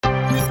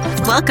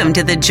Welcome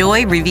to the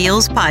Joy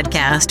Reveals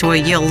podcast, where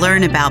you'll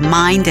learn about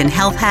mind and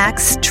health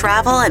hacks,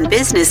 travel and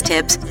business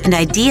tips, and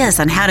ideas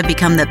on how to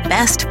become the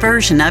best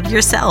version of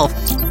yourself.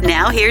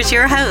 Now here's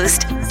your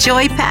host,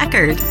 Joy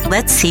Packard.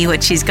 Let's see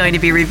what she's going to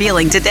be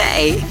revealing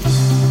today.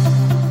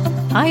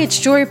 Hi, it's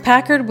Joy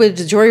Packard with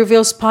the Joy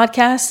Reveals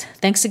podcast.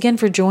 Thanks again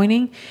for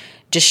joining,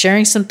 just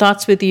sharing some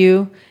thoughts with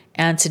you.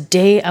 And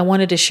today I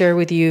wanted to share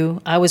with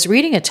you, I was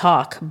reading a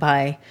talk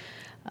by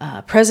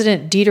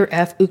President Dieter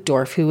F.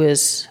 Uchtdorf, who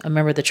is a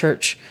member of the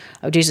Church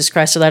of Jesus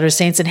Christ of Latter-day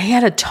Saints, and he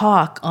had a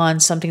talk on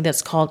something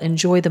that's called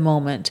Enjoy the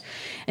Moment.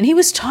 And he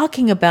was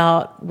talking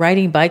about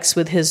riding bikes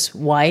with his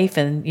wife,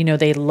 and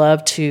they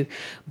love to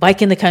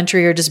bike in the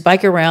country or just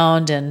bike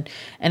around and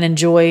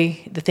enjoy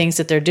the things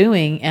that they're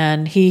doing.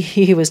 And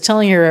he was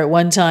telling her at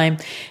one time,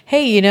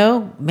 hey,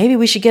 maybe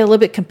we should get a little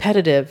bit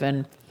competitive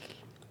and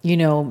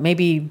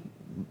maybe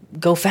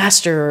go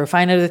faster or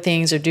find other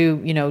things or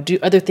do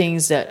other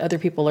things that other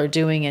people are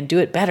doing and do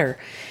it better.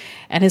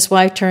 And his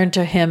wife turned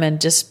to him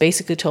and just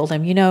basically told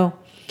him,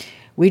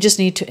 we just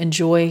need to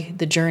enjoy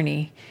the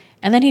journey.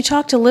 And then he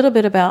talked a little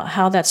bit about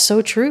how that's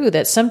so true,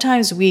 that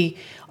sometimes we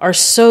are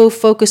so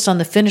focused on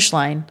the finish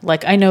line.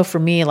 Like I know for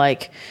me,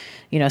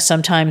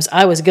 sometimes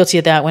I was guilty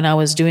of that when I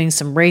was doing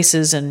some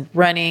races and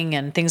running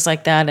and things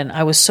like that. And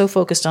I was so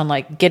focused on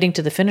getting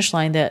to the finish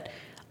line that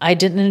I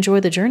didn't enjoy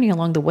the journey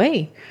along the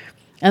way.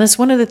 And that's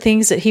one of the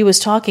things that he was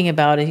talking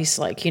about. He's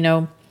like,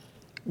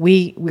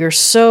 we're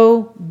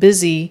so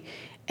busy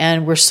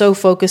and we're so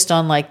focused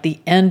on the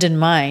end in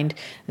mind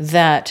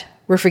that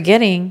we're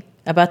forgetting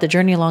about the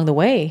journey along the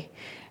way.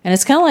 And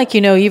it's kind of like,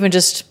 even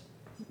just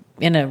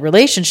in a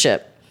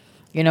relationship,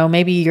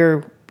 maybe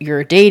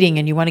you're dating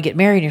and you want to get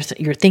married.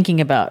 You're thinking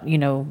about,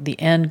 the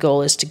end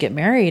goal is to get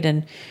married,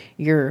 and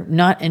you're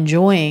not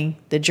enjoying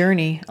the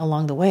journey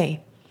along the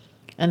way.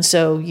 And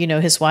so,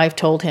 his wife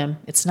told him,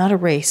 it's not a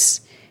race.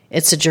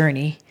 It's a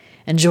journey.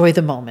 Enjoy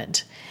the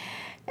moment.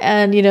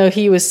 And,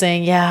 he was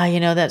saying,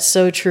 yeah, that's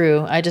so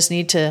true. I just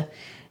need to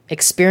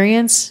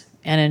experience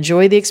and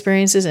enjoy the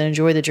experiences and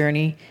enjoy the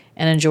journey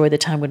and enjoy the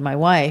time with my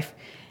wife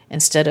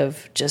instead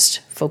of just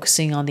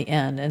focusing on the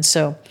end. And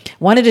so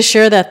wanted to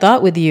share that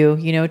thought with you,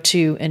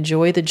 to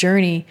enjoy the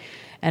journey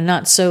and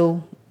not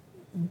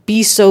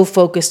be so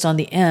focused on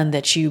the end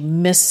that you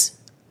miss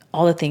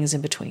all the things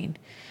in between.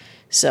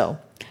 So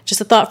just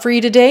a thought for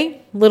you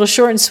today, a little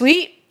short and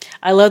sweet.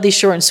 I love these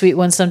short and sweet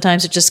ones.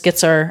 Sometimes it just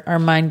gets our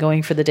mind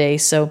going for the day.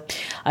 So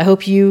I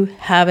hope you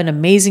have an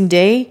amazing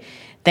day.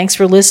 Thanks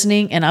for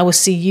listening, and I will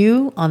see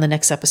you on the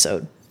next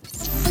episode.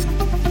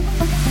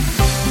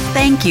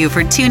 Thank you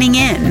for tuning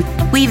in.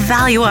 We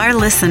value our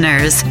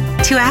listeners.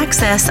 To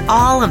access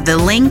all of the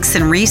links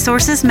and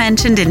resources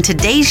mentioned in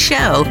today's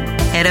show,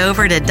 head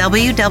over to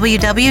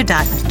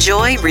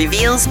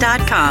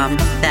www.joyreveals.com.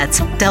 That's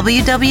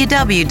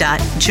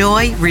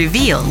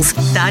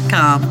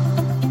www.joyreveals.com.